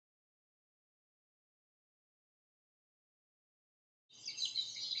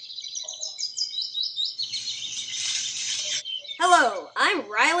Hello, I'm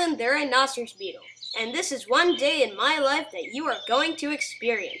Rylan the Rhinoceros Beetle, and this is one day in my life that you are going to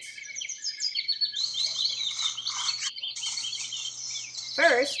experience.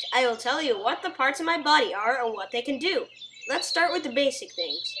 First, I will tell you what the parts of my body are and what they can do. Let's start with the basic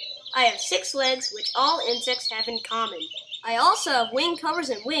things. I have 6 legs, which all insects have in common. I also have wing covers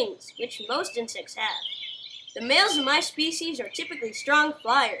and wings, which most insects have. The males of my species are typically strong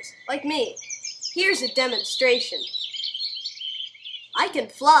flyers, like me. Here's a demonstration. I can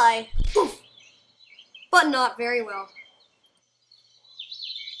fly, poof, but not very well.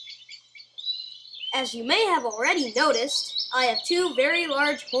 As you may have already noticed, I have 2 very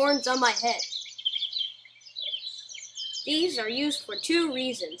large horns on my head. These are used for 2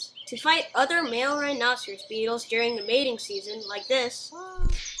 reasons: to fight other male rhinoceros beetles during the mating season, like this,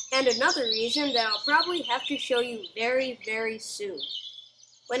 and another reason that I'll probably have to show you very, very soon.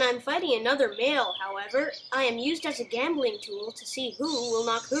 When I'm fighting another male, however, I am used as a gambling tool to see who will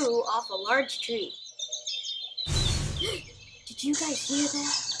knock who off a large tree. Did you guys hear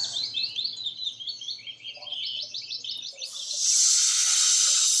that?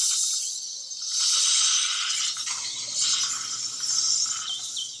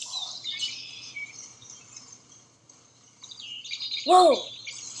 Whoa!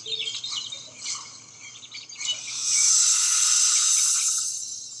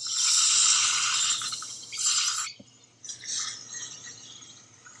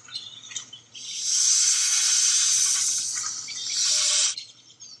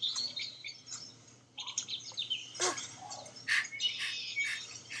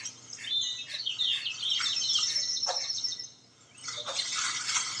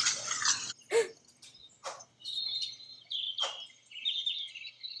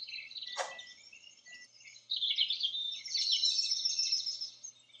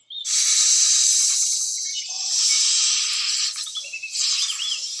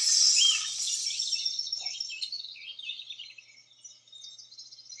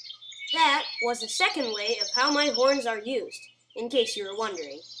 That was the second way of how my horns are used, in case you were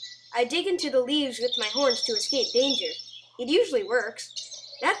wondering. I dig into the leaves with my horns to escape danger. It usually works.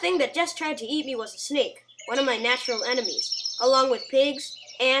 That thing that just tried to eat me was a snake, one of my natural enemies, along with pigs,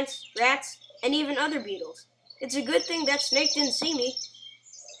 ants, rats, and even other beetles. It's a good thing that snake didn't see me.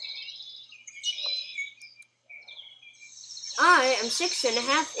 I am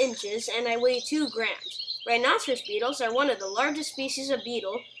 6.5 inches and I weigh 2 grams. Rhinoceros beetles are one of the largest species of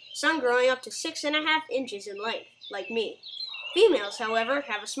beetle, some growing up to 6.5 inches in length, like me. Females, however,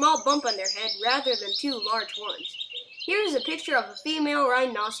 have a small bump on their head rather than 2 large horns. Here is a picture of a female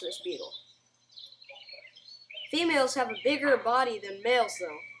rhinoceros beetle. Females have a bigger body than males,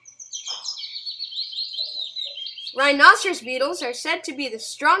 though. Rhinoceros beetles are said to be the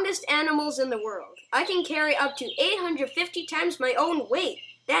strongest animals in the world. I can carry up to 850 times my own weight.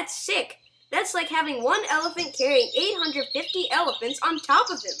 That's sick. That's like having one elephant carrying 850 elephants on top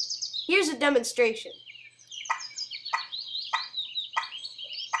of him. Here's a demonstration.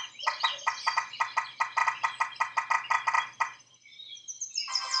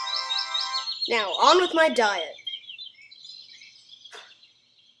 Now, on with my diet.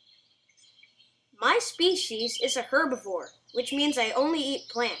 My species is a herbivore, which means I only eat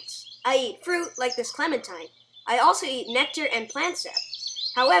plants. I eat fruit, like this clementine. I also eat nectar and plant sap.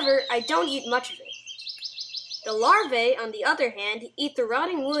 However, I don't eat much of it. The larvae, on the other hand, eat the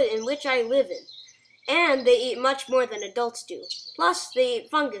rotting wood in which I live in, and they eat much more than adults do. Plus, they eat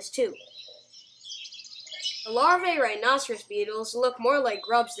fungus too. The larvae rhinoceros beetles look more like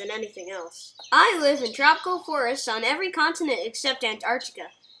grubs than anything else. I live in tropical forests on every continent except Antarctica.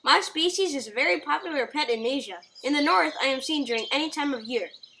 My species is a very popular pet in Asia. In the north, I am seen during any time of year.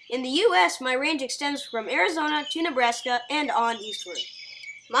 In the U.S., my range extends from Arizona to Nebraska and on eastward.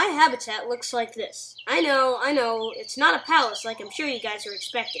 My habitat looks like this. I know, it's not a palace like I'm sure you guys are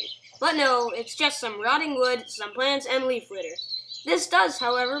expecting. But no, it's just some rotting wood, some plants, and leaf litter. This does,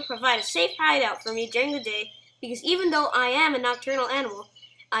 however, provide a safe hideout for me during the day, because even though I am a nocturnal animal,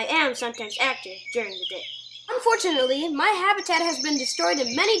 I am sometimes active during the day. Unfortunately, my habitat has been destroyed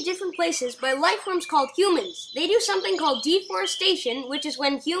in many different places by life forms called humans. They do something called deforestation, which is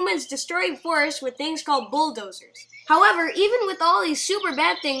when humans destroy forests with things called bulldozers. However, even with all these super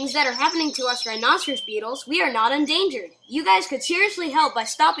bad things that are happening to us rhinoceros beetles, we are not endangered. You guys could seriously help by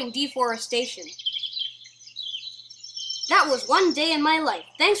stopping deforestation. That was one day in my life.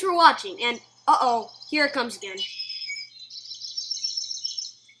 Thanks for watching, and uh-oh, here it comes again.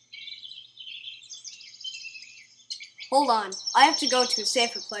 Hold on, I have to go to a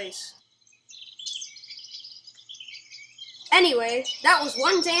safer place. Anyway, that was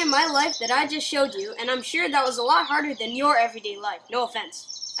one day in my life that I just showed you, and I'm sure that was a lot harder than your everyday life. No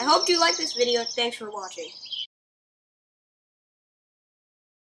offense. I hope you liked this video. Thanks for watching.